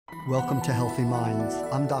Welcome to Healthy Minds.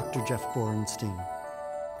 I'm Dr. Jeff Borenstein.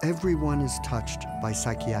 Everyone is touched by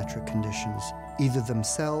psychiatric conditions, either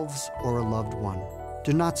themselves or a loved one.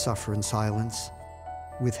 Do not suffer in silence.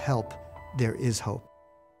 With help, there is hope.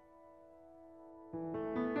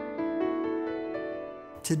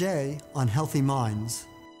 Today on Healthy Minds.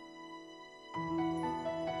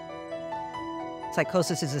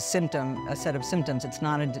 Psychosis is a symptom, a set of symptoms. It's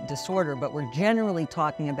not a disorder, but we're generally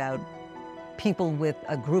talking about people with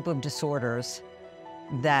a group of disorders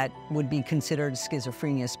that would be considered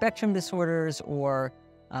schizophrenia spectrum disorders or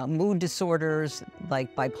mood disorders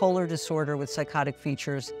like bipolar disorder with psychotic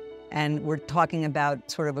features. And we're talking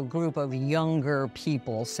about sort of a group of younger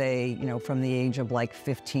people, say, from the age of like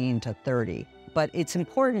 15 to 30. But it's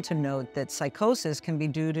important to note that psychosis can be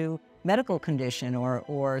due to medical condition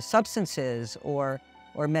or substances or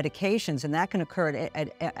medications, and that can occur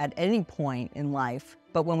at any point in life.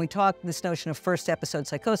 But when we talk this notion of first episode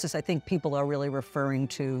psychosis, I think people are really referring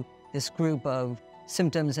to this group of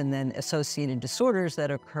symptoms and then associated disorders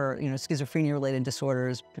that occur, schizophrenia-related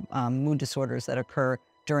disorders, mood disorders that occur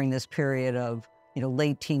during this period of,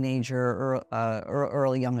 late teenager or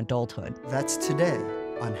early young adulthood. That's today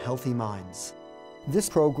on Healthy Minds. This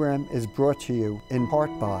program is brought to you in part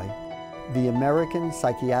by the American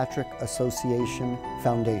Psychiatric Association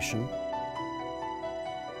Foundation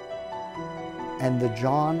and the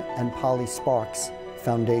John and Polly Sparks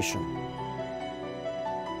Foundation.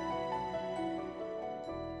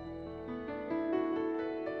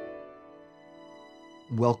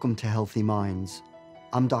 Welcome to Healthy Minds.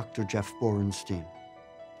 I'm Dr. Jeff Borenstein.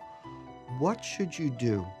 What should you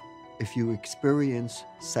do if you experience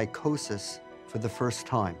psychosis for the first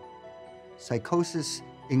time? Psychosis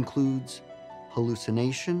includes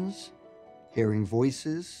hallucinations, hearing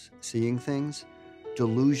voices, seeing things,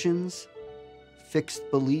 delusions, fixed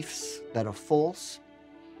beliefs that are false,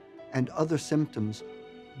 and other symptoms.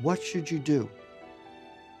 What should you do?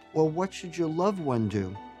 Or what should your loved one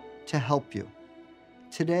do to help you?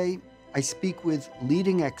 Today, I speak with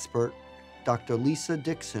leading expert, Dr. Lisa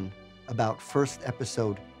Dixon, about first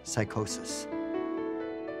episode psychosis.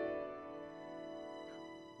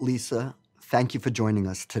 Lisa, thank you for joining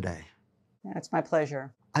us today. Yeah, it's my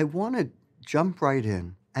pleasure. I want to jump right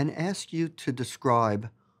in and ask you to describe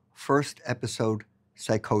first episode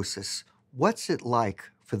psychosis. What's it like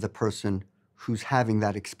for the person who's having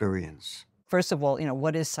that experience? First of all,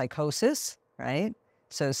 what is psychosis, right?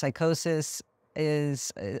 So psychosis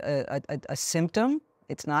is a symptom.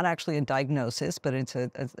 It's not actually a diagnosis, but it's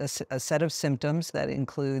a set of symptoms that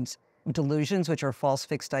includes delusions, which are false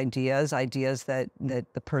fixed ideas that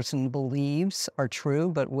the person believes are true,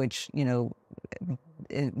 but which,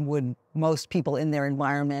 most people in their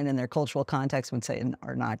environment and their cultural context would say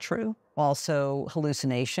are not true. Also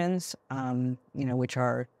hallucinations, which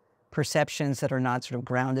are perceptions that are not sort of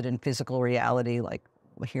grounded in physical reality, like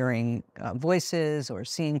hearing voices or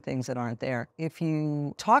seeing things that aren't there. If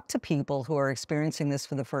you talk to people who are experiencing this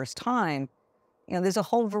for the first time, there's a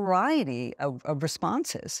whole variety of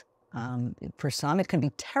responses. For some, it can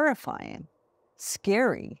be terrifying,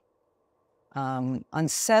 scary,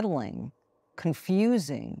 unsettling,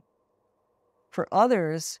 confusing. For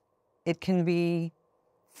others, it can be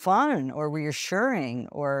fun or reassuring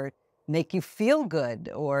or make you feel good,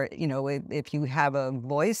 or if you have a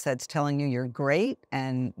voice that's telling you you're great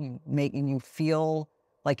and making you feel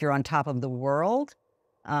like you're on top of the world,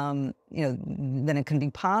 then it can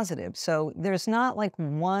be positive. So there's not like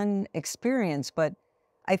one experience, but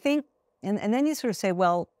I think, and then you sort of say,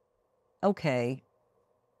 well, okay,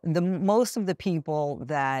 most of the people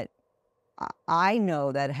that I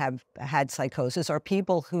know that have had psychosis are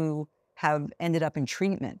people who have ended up in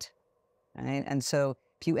treatment, right? And so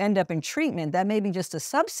if you end up in treatment, that may be just a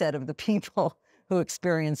subset of the people who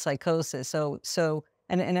experience psychosis. And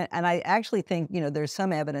I actually think, there's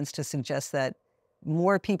some evidence to suggest that way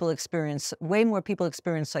more people experience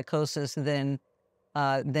psychosis than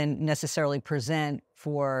necessarily present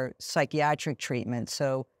for psychiatric treatment.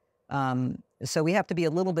 So we have to be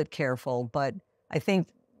a little bit careful. But I think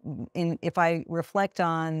if I reflect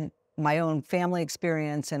on my own family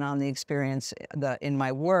experience and on the experience in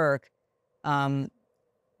my work,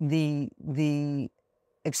 the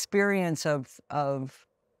experience of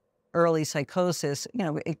early psychosis,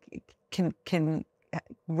 it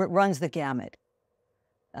runs the gamut,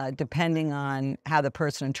 depending on how the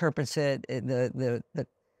person interprets it, the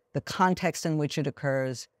context in which it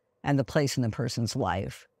occurs, and the place in the person's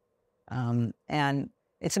life. And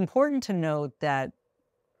it's important to note that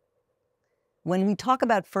When we talk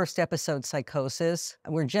about first episode psychosis,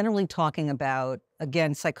 we're generally talking about,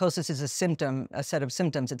 again, psychosis is a symptom, a set of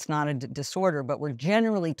symptoms. It's not a disorder, but we're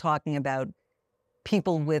generally talking about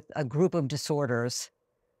people with a group of disorders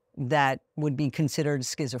that would be considered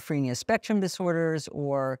schizophrenia spectrum disorders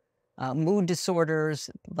or mood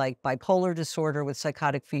disorders like bipolar disorder with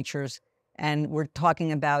psychotic features. And we're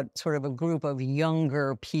talking about sort of a group of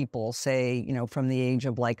younger people, say, from the age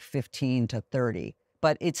of like 15 to 30.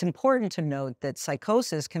 But it's important to note that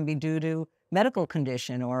psychosis can be due to medical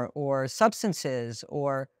condition or substances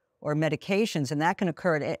or medications, and that can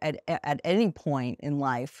occur at any point in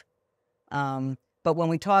life. But when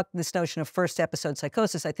we talk this notion of first episode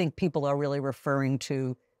psychosis, I think people are really referring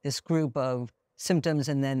to this group of symptoms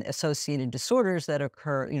and then associated disorders that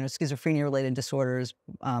occur, schizophrenia-related disorders,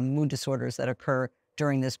 mood disorders that occur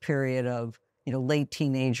during this period of, late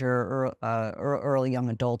teenager or early young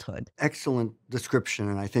adulthood. Excellent description,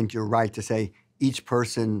 and I think you're right to say each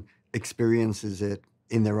person experiences it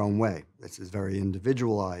in their own way. This is very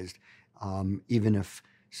individualized, even if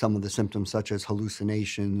some of the symptoms such as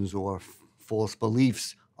hallucinations or false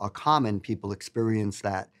beliefs are common, people experience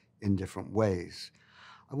that in different ways.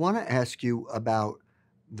 I want to ask you about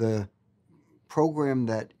the program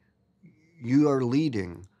that you are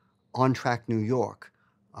leading, On Track New York,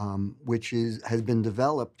 which has been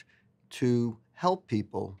developed to help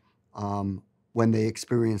people when they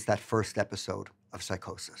experience that first episode of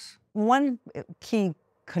psychosis. One key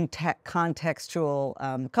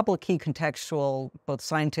contextual, couple of key contextual, both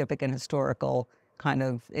scientific and historical kind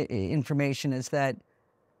of information is that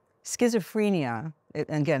schizophrenia,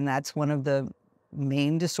 again, that's one of the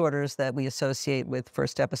main disorders that we associate with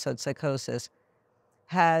first episode psychosis,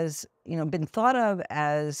 has been thought of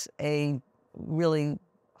as a really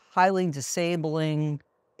highly disabling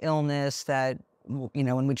illness that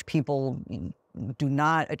in which people do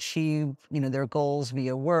not achieve their goals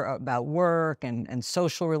via about work and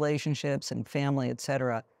social relationships and family,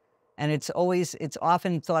 etc. And it's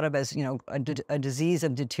often thought of as a disease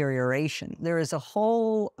of deterioration. There is a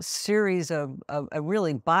whole series of a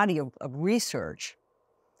really body of research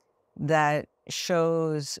that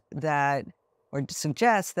shows that or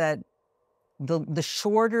suggests that the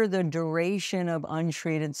shorter the duration of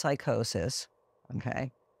untreated psychosis,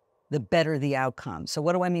 okay, the better the outcome. So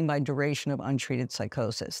what do I mean by duration of untreated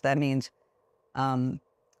psychosis? That means,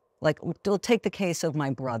 like, we'll take the case of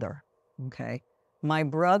my brother, okay? My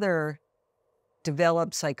brother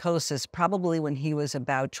developed psychosis probably when he was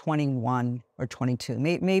about 21 or 22,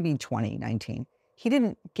 maybe 19. He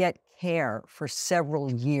didn't get care for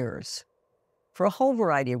several years for a whole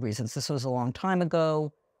variety of reasons. This was a long time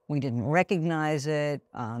ago. We didn't recognize it.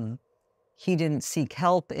 He didn't seek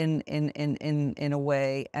help in a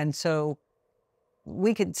way. And so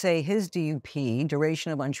we could say his DUP,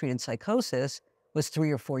 duration of untreated psychosis, was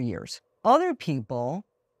 3 or 4 years. Other people,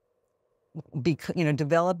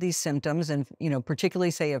 develop these symptoms, and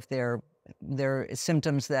particularly say if they're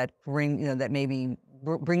symptoms that bring that maybe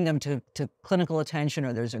bring them to clinical attention,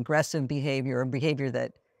 or there's aggressive behavior or behavior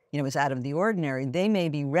that is out of the ordinary, they may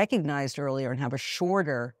be recognized earlier and have a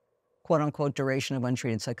shorter, quote unquote, duration of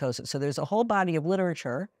untreated psychosis. So there's a whole body of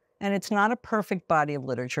literature, and it's not a perfect body of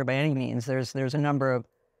literature by any means. There's a number of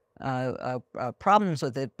problems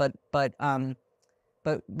with it, but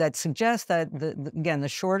that suggests that, again, the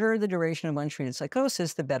shorter the duration of untreated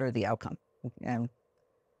psychosis, the better the outcome. And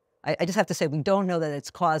I just have to say, we don't know that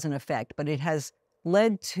it's cause and effect, but it has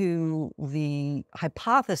led to the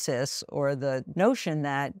hypothesis or the notion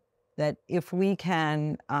that if we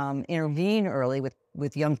can intervene early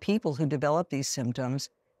with young people who develop these symptoms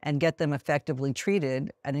and get them effectively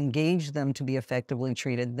treated and engage them to be effectively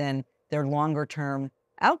treated, then their longer-term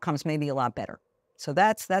outcomes may be a lot better. So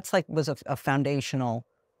that's was a foundational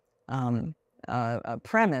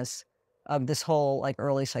premise of this whole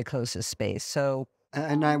early psychosis space. So,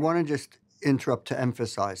 and I want to just interrupt to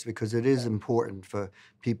emphasize, because it is important for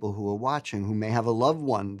people who are watching who may have a loved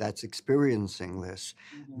one that's experiencing this,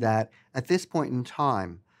 that at this point in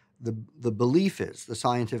time, the belief is, the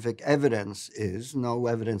scientific evidence is, no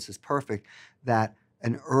evidence is perfect, that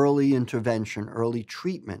an early intervention, early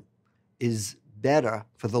treatment is better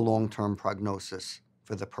for the long-term prognosis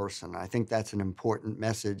for the person. I think that's an important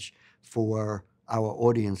message for our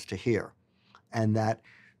audience to hear, and that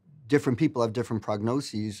different people have different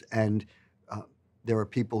prognoses, and there are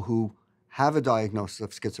people who have a diagnosis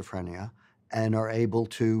of schizophrenia and are able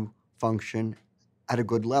to function at a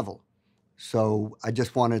good level. So I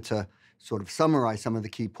just wanted to sort of summarize some of the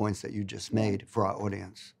key points that you just made for our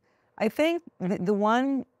audience. I think the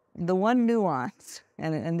one nuance,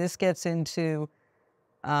 and this gets into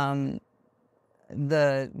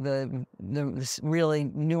really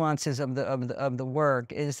nuances of the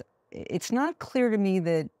work is it's not clear to me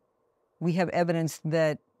that we have evidence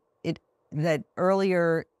that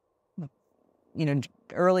earlier,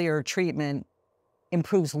 earlier treatment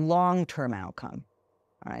improves long-term outcome.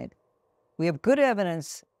 All right, we have good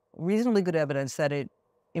evidence, reasonably good evidence, that it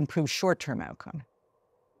improves short-term outcome.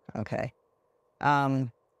 Okay,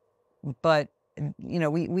 but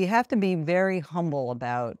we have to be very humble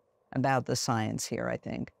about the science here, I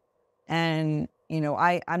think. And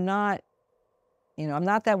I'm not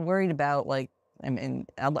that worried about, like, I mean,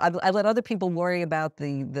 I let other people worry about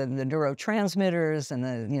the neurotransmitters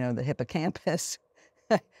and the hippocampus.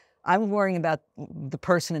 I'm worrying about the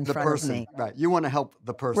person in front of me. Right. You want to help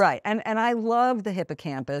the person. Right. And I love the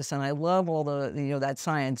hippocampus, and I love all the that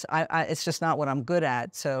science. It's just not what I'm good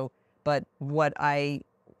at. So my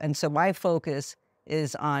focus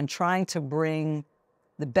is on trying to bring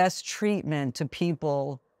the best treatment to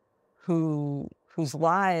people whose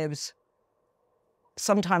lives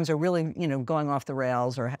sometimes are really, going off the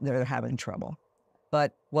rails, or they're having trouble.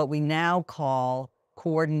 But what we now call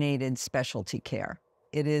coordinated specialty care.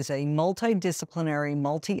 It is a multidisciplinary,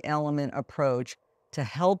 multi-element approach to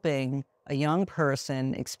helping a young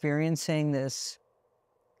person experiencing this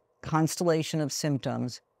constellation of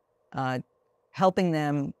symptoms, helping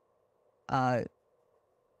them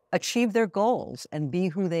achieve their goals and be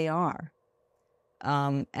who they are.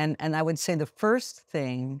 And I would say the first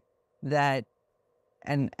thing that,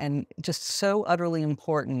 and just so utterly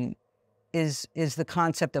important, is the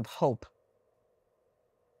concept of hope.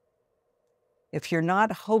 If you're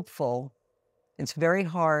not hopeful, it's very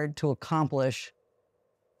hard to accomplish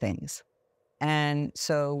things. And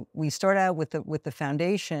so we start out with the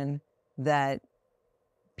foundation that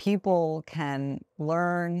people can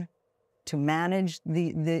learn to manage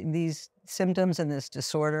these symptoms and this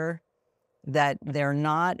disorder, that they're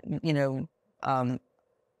not,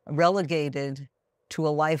 relegated to a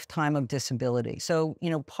lifetime of disability. So,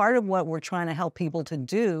 part of what we're trying to help people to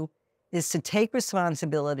do is to take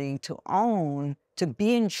responsibility, to own, to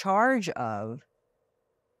be in charge of,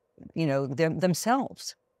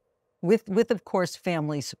 themselves, with of course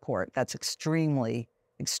family support. That's extremely,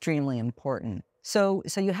 extremely important. So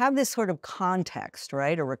you have this sort of context,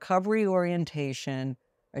 right? A recovery orientation,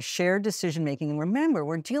 a shared decision making. And remember,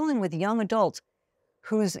 we're dealing with young adults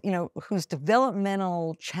whose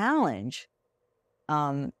developmental challenge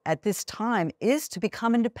at this time is to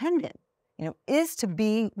become independent. Is to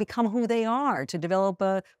become who they are, to develop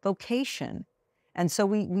a vocation. And so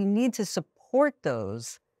we need to support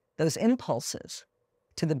those impulses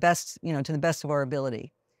to the best, to the best of our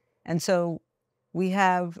ability. And so we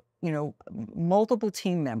have, multiple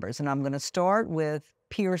team members, and I'm going to start with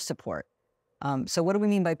peer support. So what do we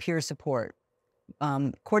mean by peer support?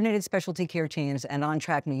 Coordinated specialty care teams and On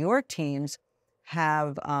Track New York teams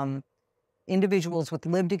have individuals with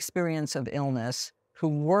lived experience of illness who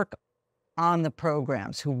work on the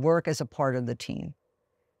programs, who work as a part of the team.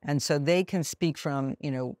 And so they can speak from,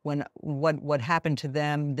 what happened to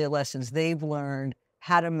them, the lessons they've learned,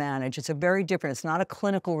 how to manage. It's a very different, it's not a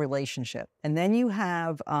clinical relationship. And then you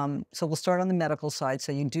have, so we'll start on the medical side.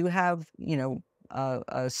 So you do have,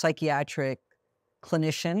 a psychiatric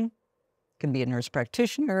clinician, can be a nurse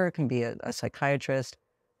practitioner, it can be a psychiatrist,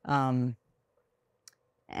 and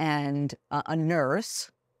a nurse.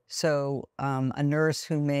 So a nurse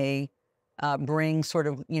who may bring sort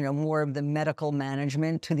of, more of the medical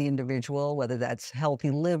management to the individual, whether that's healthy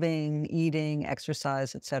living, eating,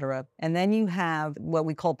 exercise, et cetera. And then you have what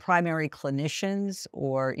we call primary clinicians,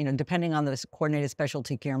 or, depending on the coordinated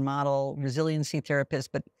specialty care model, resiliency therapists,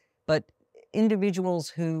 but individuals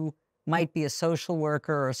who might be a social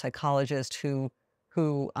worker or a psychologist who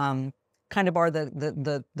kind of are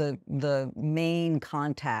the main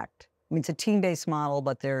contact. I mean, it's a team-based model,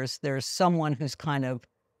 but there's someone who's kind of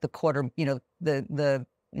the quarter, the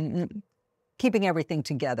keeping everything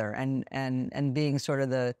together and being sort of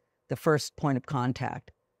the first point of contact.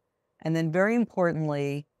 And then very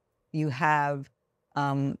importantly, you have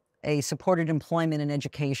a supported employment and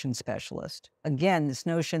education specialist. Again, this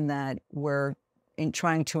notion that we're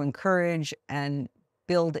trying to encourage and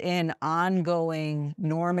build in ongoing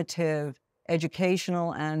normative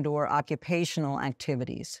educational and or occupational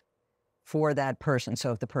activities for that person.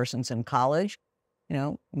 So if the person's in college,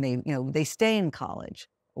 they stay in college,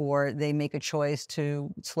 or they make a choice to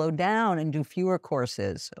slow down and do fewer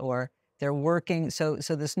courses, or they're working. So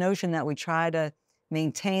this notion that we try to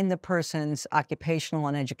maintain the person's occupational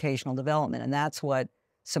and educational development, and that's what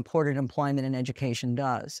supported employment and education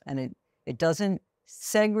does. And it doesn't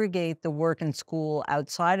segregate the work and school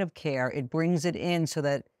outside of care. It brings it in so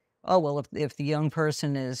that oh, well, if the young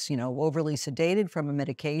person is, overly sedated from a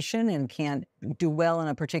medication and can't do well in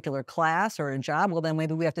a particular class or a job, well, then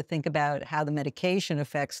maybe we have to think about how the medication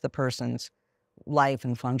affects the person's life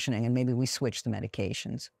and functioning, and maybe we switch the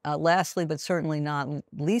medications. Lastly, but certainly not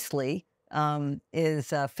leastly,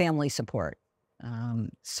 is family support.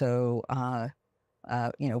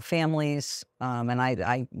 Families,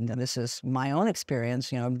 and this is my own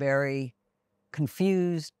experience, very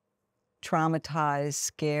confused, traumatized,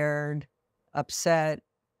 scared, upset,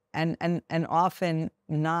 and often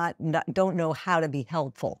not don't know how to be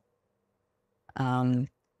helpful,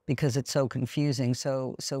 because it's so confusing.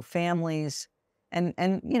 So families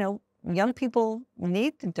and young people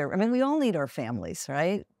need their. I mean, we all need our families,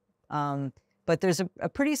 right? But there's a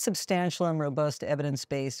pretty substantial and robust evidence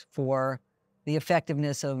base for the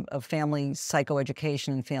effectiveness of family psychoeducation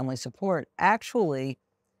and family support, actually,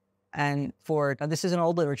 and for this is an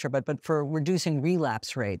old literature, but for reducing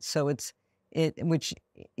relapse rates. So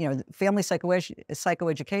family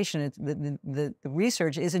psychoeducation. The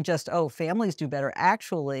research isn't just, oh, families do better.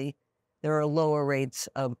 Actually, there are lower rates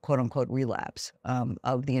of quote unquote relapse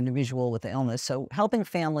of the individual with the illness. So helping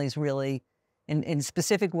families really in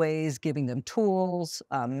specific ways, giving them tools,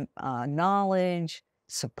 knowledge,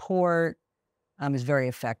 support, is very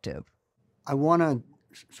effective. I want to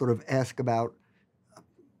sort of ask about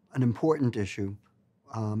an important issue,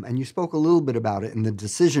 and you spoke a little bit about it in the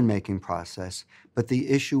decision-making process, but the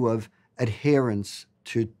issue of adherence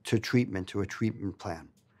to treatment, to a treatment plan.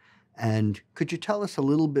 And could you tell us a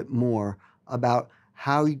little bit more about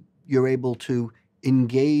how you're able to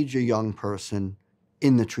engage a young person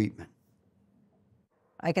in the treatment?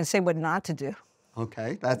 I can say what not to do.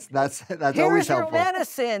 Okay, that's always helpful. Here's your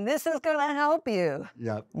medicine. This is going to help you.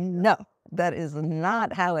 Yep. No, that is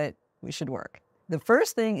not how we should work. The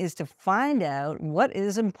first thing is to find out what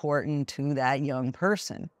is important to that young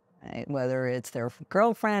person, right? Whether it's their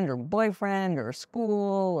girlfriend or boyfriend or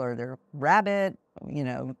school or their rabbit,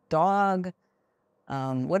 dog,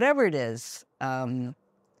 whatever it is.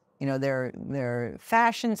 Their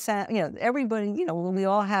fashion sense. Everybody. We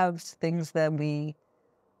all have things that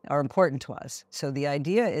are important to us. So the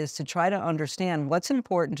idea is to try to understand what's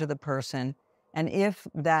important to the person, and if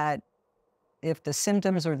the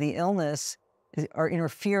symptoms or the illness are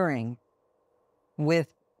interfering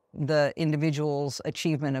with the individual's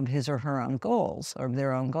achievement of his or her own goals or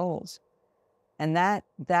their own goals. And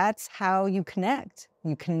that's how you connect.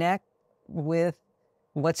 You connect with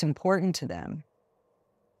what's important to them.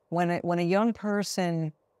 When a young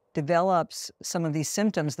person develops some of these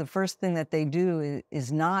symptoms, the first thing that they do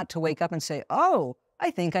is not to wake up and say, oh,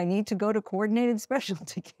 I think I need to go to coordinated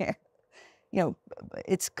specialty care.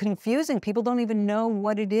 It's confusing. People don't even know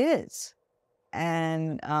what it is.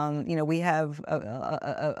 And, we have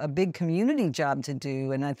a big community job to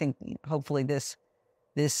do. And I think hopefully this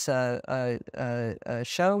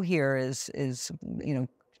show here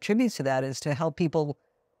contributes to that, is to help people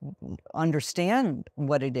understand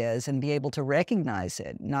what it is and be able to recognize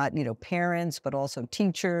it. Not, parents, but also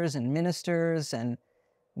teachers and ministers and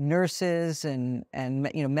nurses and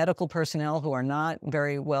medical personnel who are not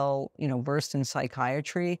very well, versed in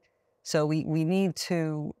psychiatry. So we need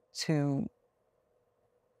to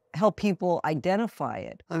help people identify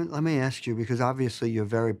it. Let me ask you, because obviously you're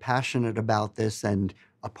very passionate about this, and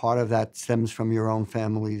a part of that stems from your own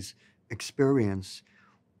family's experience.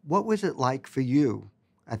 What was it like for you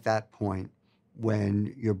at that point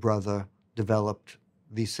when your brother developed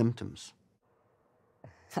these symptoms?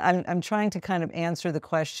 I'm trying to kind of answer the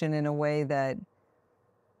question in a way that,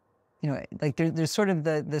 like there's sort of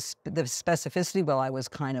the specificity. Well, I was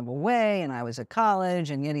kind of away and I was at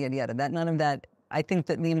college and yada, yada, yada. None of that. I think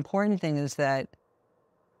that the important thing is that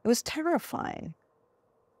it was terrifying.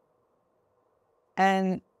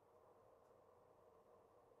 And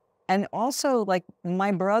also, like,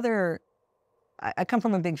 my brother, I come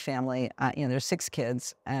from a big family. There's 6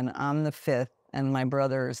 kids, and I'm the 5th, and my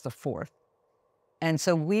brother is the 4th. And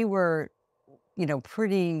so we were,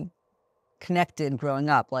 pretty connected growing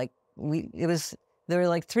up. Like, there were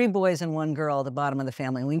like 3 boys and 1 girl at the bottom of the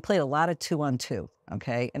family, and we played a lot of 2-on-2,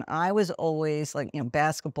 okay? And I was always like,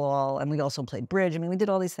 basketball, and we also played bridge. I mean, we did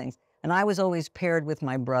all these things. And I was always paired with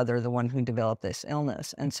my brother, the one who developed this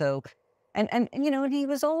illness. And so, and he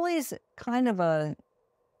was always kind of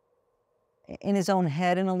in his own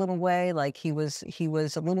head in a little way. Like he was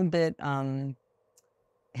a little bit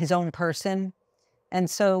his own person. And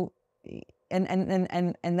so,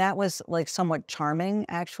 and that was like somewhat charming,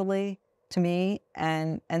 actually, to me.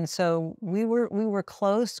 And so we were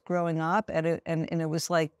close growing up, and it was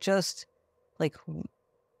like, just like,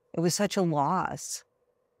 it was such a loss.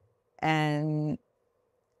 And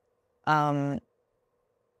Um,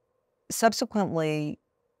 Subsequently,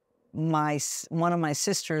 one of my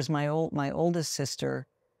sisters, my oldest sister,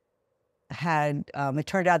 had it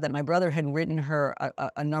turned out that my brother had written her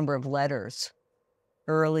a number of letters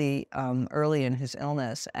early in his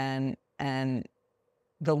illness, and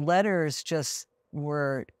the letters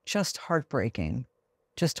were just heartbreaking,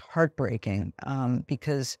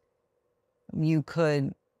 because you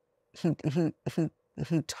could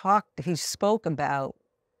he spoke about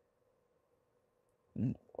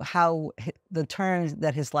how the turns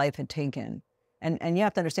that his life had taken. And you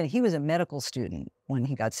have to understand, he was a medical student when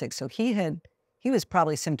he got sick. So he was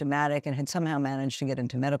probably symptomatic and had somehow managed to get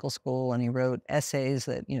into medical school, and he wrote essays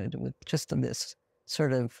that, with just this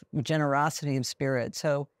sort of generosity of spirit.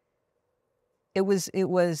 So it was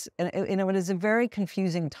a very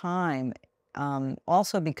confusing time.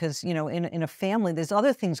 Also because, in a family, there's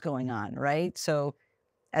other things going on, right? So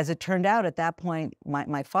as it turned out, at that point,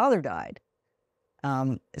 my father died.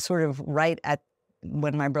 Sort of right at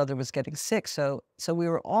when my brother was getting sick. So we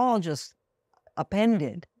were all just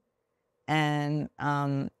upended. And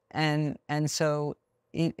so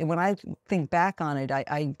when I think back on it,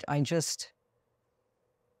 I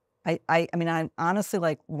mean, I honestly,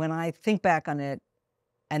 like, when I think back on it,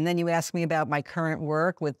 and then you ask me about my current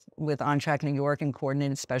work with On Track New York and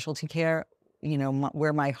coordinated specialty care,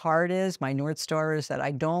 where my heart is, my North Star is that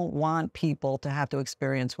I don't want people to have to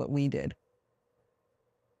experience what we did.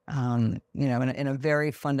 In a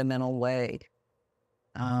very fundamental way,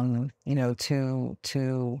 to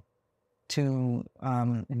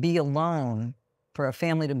be alone, for a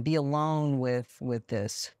family to be alone with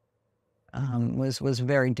this, was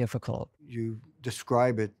very difficult. You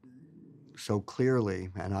describe it so clearly,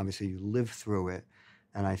 and obviously you lived through it.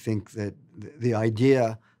 And I think that the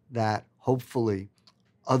idea that hopefully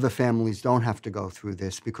other families don't have to go through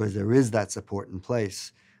this because there is that support in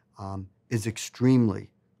place is extremely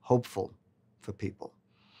hopeful for people.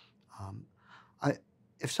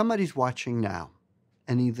 If somebody's watching now,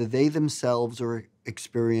 and either they themselves are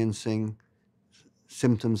experiencing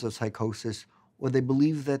symptoms of psychosis, or they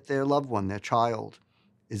believe that their loved one, their child,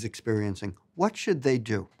 is experiencing, what should they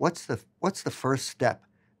do? What's the first step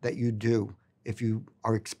that you do if you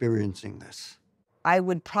are experiencing this? I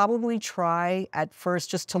would probably try at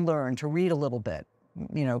first just to learn, to read a little bit,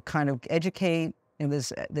 kind of educate. And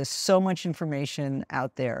there's so much information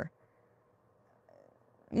out there.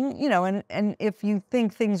 And if you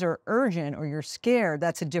think things are urgent or you're scared,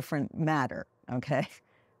 that's a different matter, okay?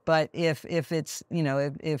 But if it's,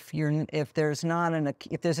 if you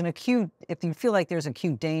feel like there's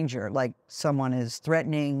acute danger, like someone is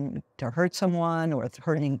threatening to hurt someone or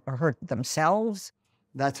hurt themselves,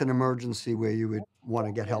 that's an emergency where you would want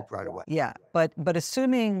to get help right away. Yeah, but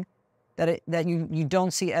assuming that you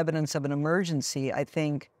don't see evidence of an emergency, I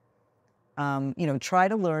think, try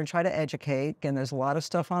to learn, try to educate. Again, there's a lot of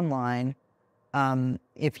stuff online.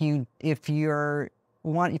 If you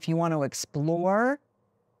want to explore,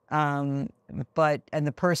 and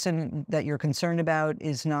the person that you're concerned about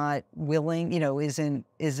is not willing, isn't,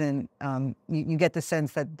 you get the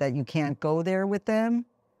sense that you can't go there with them.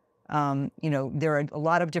 There are a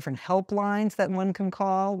lot of different helplines that one can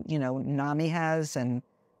call, NAMI has, and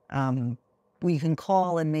we can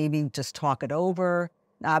call and maybe just talk it over.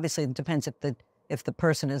 Obviously, it depends if the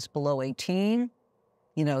person is below 18,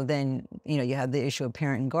 then, you have the issue of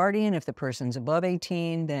parent and guardian. If the person's above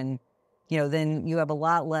 18, then you have a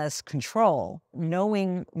lot less control.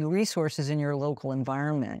 Knowing the resources in your local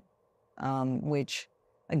environment, which,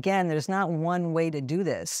 again, there's not one way to do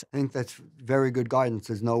this. I think that's very good guidance.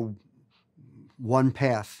 There's no one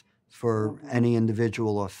path for any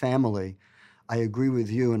individual or family. I agree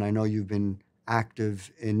with you, and I know you've been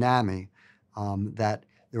active in NAMI, that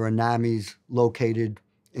there are NAMIs located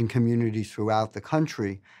in communities throughout the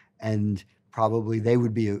country, and probably they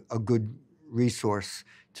would be a good resource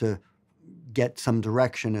to get some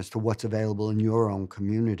direction as to what's available in your own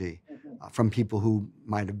community from people who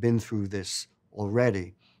might have been through this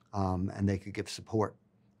already, and they could give support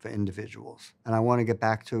for individuals. And I want to get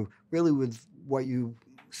back to really with what you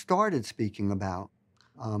started speaking about,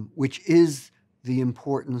 which is the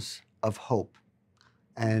importance of hope.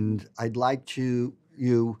 And I'd like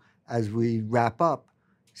you, as we wrap up,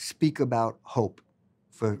 speak about hope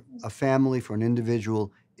for a family, for an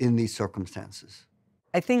individual in these circumstances.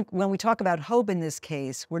 I think when we talk about hope in this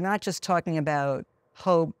case, we're not just talking about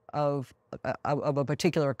hope of a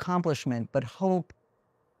particular accomplishment, but hope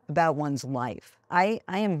about one's life. I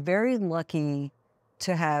am very lucky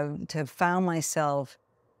to have found myself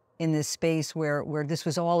in this space where this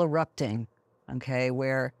was all erupting, okay,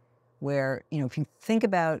 where where, if you think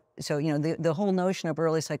about, so, the whole notion of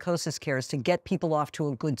early psychosis care is to get people off to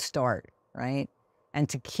a good start, right? And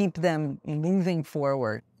to keep them moving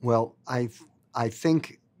forward. Well, I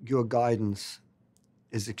think your guidance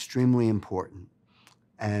is extremely important.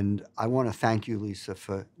 And I want to thank you, Lisa,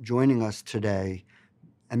 for joining us today,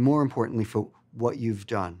 and more importantly, for what you've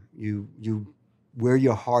done. You wear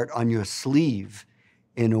your heart on your sleeve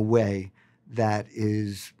in a way that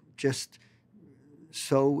is just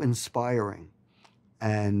so inspiring.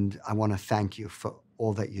 And I want to thank you for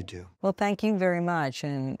all that you do. Well, thank you very much.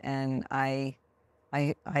 And I'm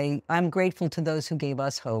grateful to those who gave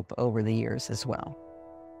us hope over the years as well.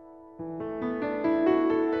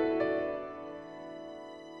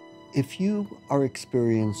 If you are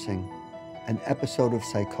experiencing an episode of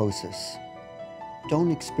psychosis,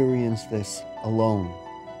 don't experience this alone.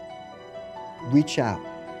 Reach out,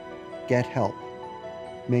 get help,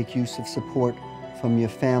 make use of support from your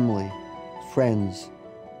family, friends,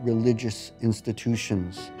 religious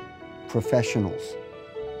institutions, professionals.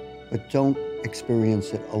 But don't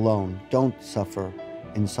experience it alone. Don't suffer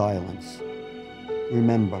in silence.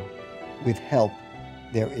 Remember, with help,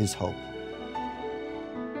 there is hope.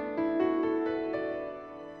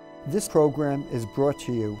 This program is brought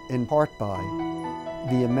to you in part by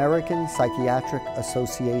the American Psychiatric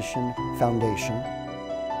Association Foundation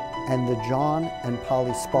and the John and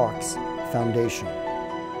Polly Sparks Foundation.